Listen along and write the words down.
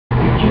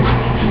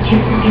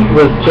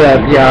What's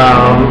up,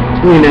 y'all?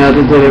 You know,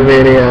 just did a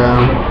video.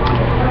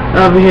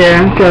 Over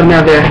here, got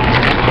another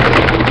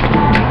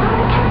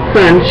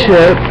fun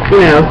chip.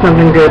 You know,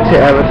 something good to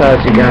advertise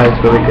you guys.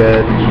 Really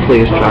good.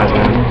 Please try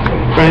them.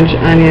 French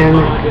onion.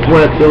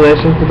 What's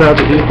delicious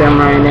about to eat them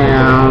right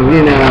now?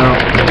 You know,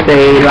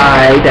 they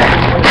like that.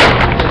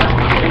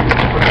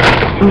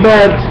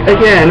 But,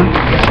 again,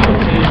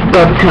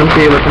 about to come to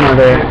you with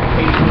another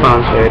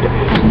sponsored,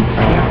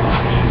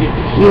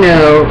 you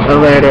know,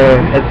 alert or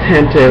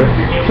attentive,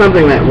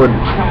 something that would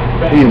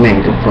be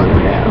made just want to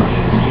know.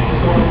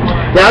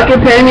 Y'all can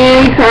pay me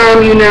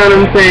anytime, you know what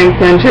I'm saying?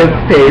 Sanchez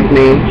pays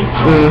me.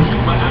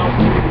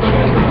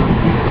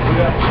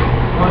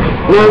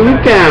 No,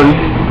 you can.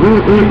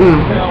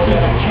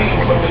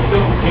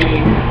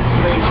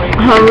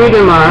 How rude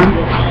am I?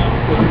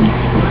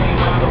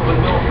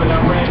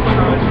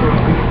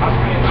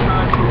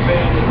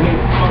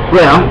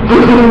 Well,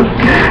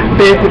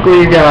 basically,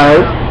 you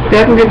guys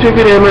can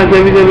contribute at my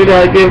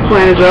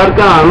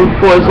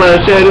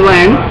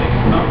www.giveplanet.com/ShadyLane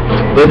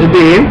with a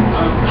D.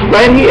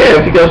 Right here,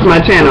 if you go to my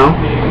channel.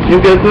 You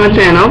go to my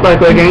channel by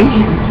clicking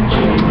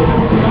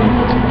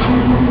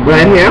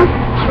right here.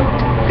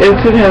 It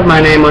should have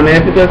my name on there.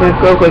 If it doesn't,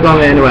 go click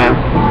on it anyway.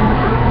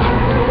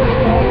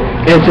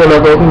 It's your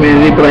local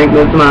community blank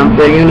this month,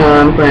 so you know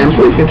what I'm saying.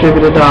 Please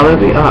contribute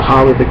 $1. We are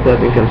always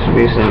accepting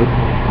contributions.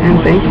 And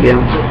thank you.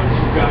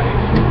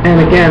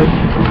 And again,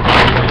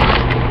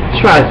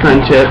 try Sun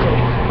Chips.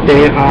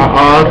 They are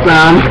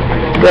awesome.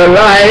 They're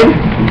right.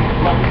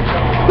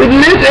 They're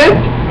delicious.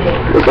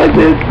 Look like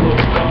this.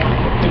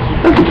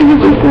 That's what you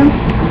just said.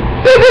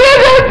 They're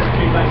delicious.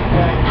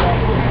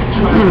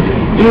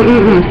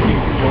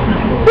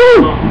 Woo.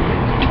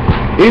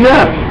 Eat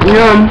up.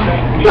 Yum.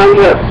 Sun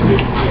Chips.